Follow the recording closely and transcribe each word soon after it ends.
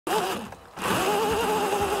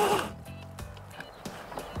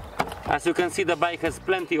As you can see, the bike has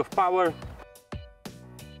plenty of power.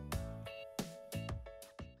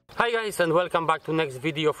 Hi guys, and welcome back to next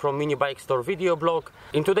video from Mini Bike Store video blog.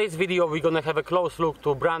 In today's video we're gonna have a close look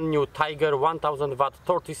to brand new Tiger 1000 watt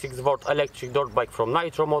 36 volt electric dirt bike from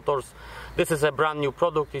Nitro Motors. This is a brand new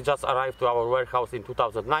product. It just arrived to our warehouse in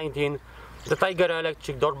 2019. The Tiger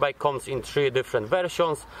electric dirt bike comes in 3 different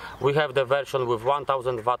versions. We have the version with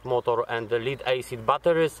 1000 watt motor and the lead-acid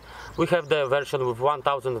batteries. We have the version with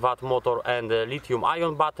 1000 watt motor and the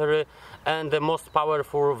lithium-ion battery, and the most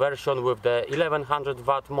powerful version with the 1100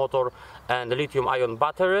 watt motor and the lithium-ion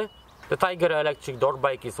battery. The Tiger electric dirt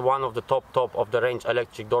bike is one of the top of the range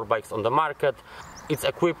electric dirt bikes on the market. It's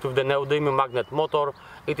equipped with the neodymium magnet motor.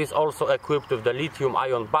 It is also equipped with the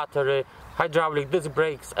lithium-ion battery, hydraulic disc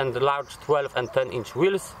brakes and large 12 and 10-inch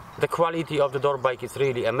wheels. The quality of the dirt bike is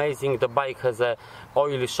really amazing. The bike has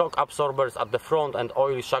oil shock absorbers at the front and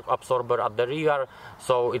oil shock absorber at the rear,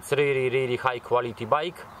 so it's really high quality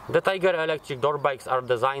bike. The Tiger electric dirt bikes are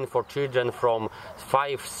designed for children from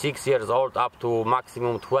 5-6 years old up to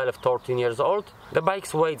maximum 12-13 years old. The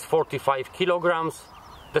bike's weight 45 kilograms.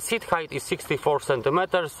 The seat height is 64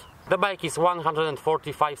 centimeters. The bike is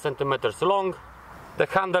 145 centimeters long. The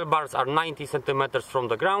handlebars are 90 centimeters from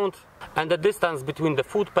the ground, and the distance between the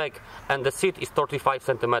foot peg and the seat is 35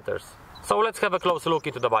 centimeters. So let's have a close look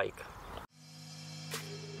into the bike.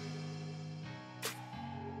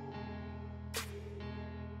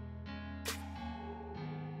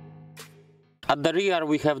 At the rear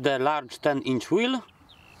we have the large 10-inch wheel,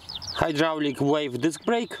 hydraulic wave disc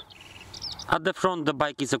brake. At the front the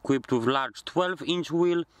bike is equipped with large 12-inch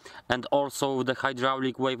wheel and also the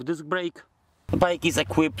hydraulic wave disc brake. The bike is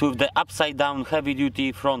equipped with the upside down heavy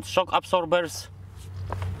duty front shock absorbers.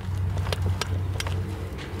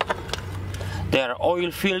 They are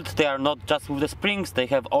oil filled, they are not just with the springs, they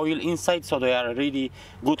have oil inside, so they are really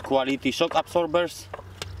good quality shock absorbers.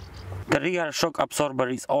 The rear shock absorber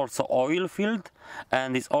is also oil filled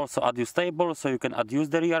and is also adjustable, so you can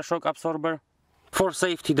adjust the rear shock absorber. For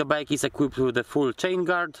safety the bike is equipped with a full chain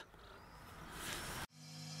guard.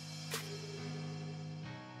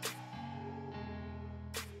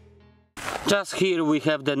 Just here we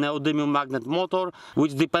have the neodymium magnet motor,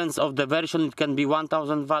 which depends on the version. It can be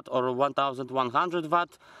 1000 watt or 1100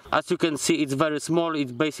 watt. As you can see, it's very small,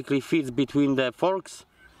 it basically fits between the forks.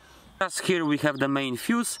 Just here we have the main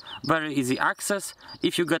fuse, very easy access.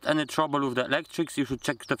 If you get any trouble with the electrics, you should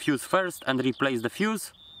check the fuse first and replace the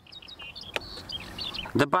fuse.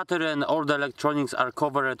 The battery and all the electronics are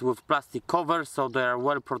covered with plastic covers, so they are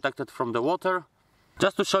well protected from the water.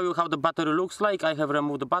 Just to show you how the battery looks like, I have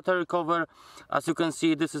removed the battery cover. As you can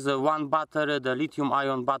see, this is a one battery, the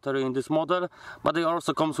lithium-ion battery in this model, but it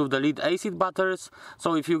also comes with the lead-acid batteries.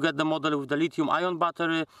 So if you get the model with the lithium-ion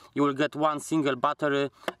battery, you will get one single battery.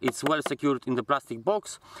 It's well secured in the plastic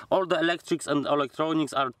box. All the electrics and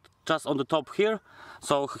electronics are just on the top here.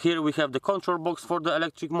 So here we have the control box for the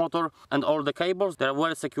electric motor and all the cables. They are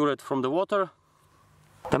well secured from the water.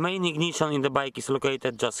 The main ignition in the bike is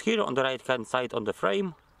located just here on the right hand side on the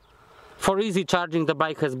frame. For easy charging, the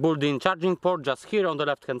bike has built-in charging port just here on the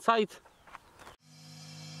left hand side.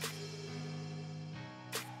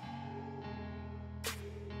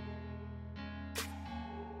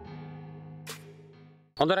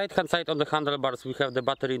 On the right hand side on the handlebars we have the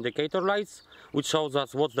battery indicator lights, which shows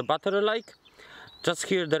us what's the battery like. Just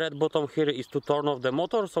here, the red button here is to turn off the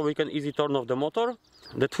motor, so we can easily turn off the motor.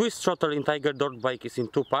 The twist throttle in Tiger dirt bike is in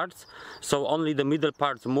 2 parts, so only the middle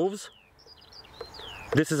part moves.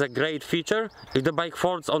 This is a great feature. If the bike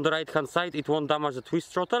falls on the right hand side, it won't damage the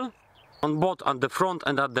twist throttle. On both at the front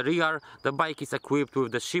and at the rear, the bike is equipped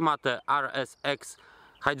with the Shimate RSX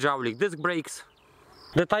hydraulic disc brakes.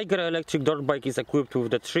 The Tiger electric dirt bike is equipped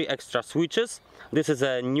with the 3 extra switches. This is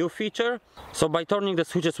a new feature. So by turning the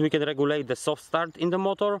switches we can regulate the soft start in the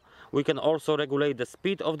motor. We can also regulate the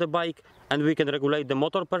speed of the bike and we can regulate the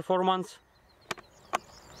motor performance.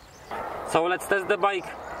 So let's test the bike.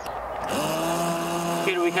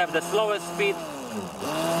 Here we have the slowest speed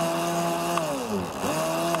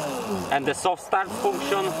and the soft start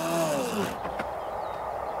function.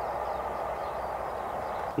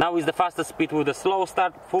 Now is the fastest speed with the slow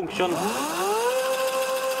start function.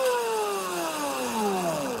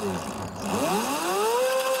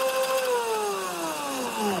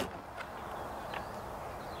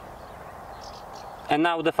 And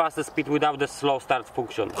now the fastest speed without the slow start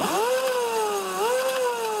function.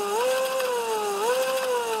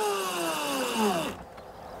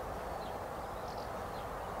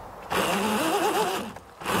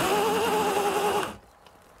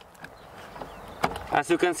 As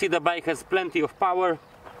you can see, the bike has plenty of power.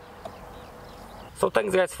 So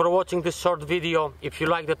thanks guys for watching this short video. If you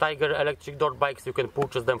like the Tiger electric dirt bikes, you can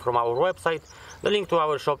purchase them from our website. The link to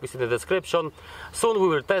our shop is in the description. Soon we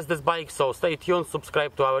will test this bike, so stay tuned,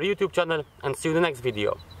 subscribe to our YouTube channel, and see you in the next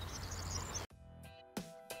video.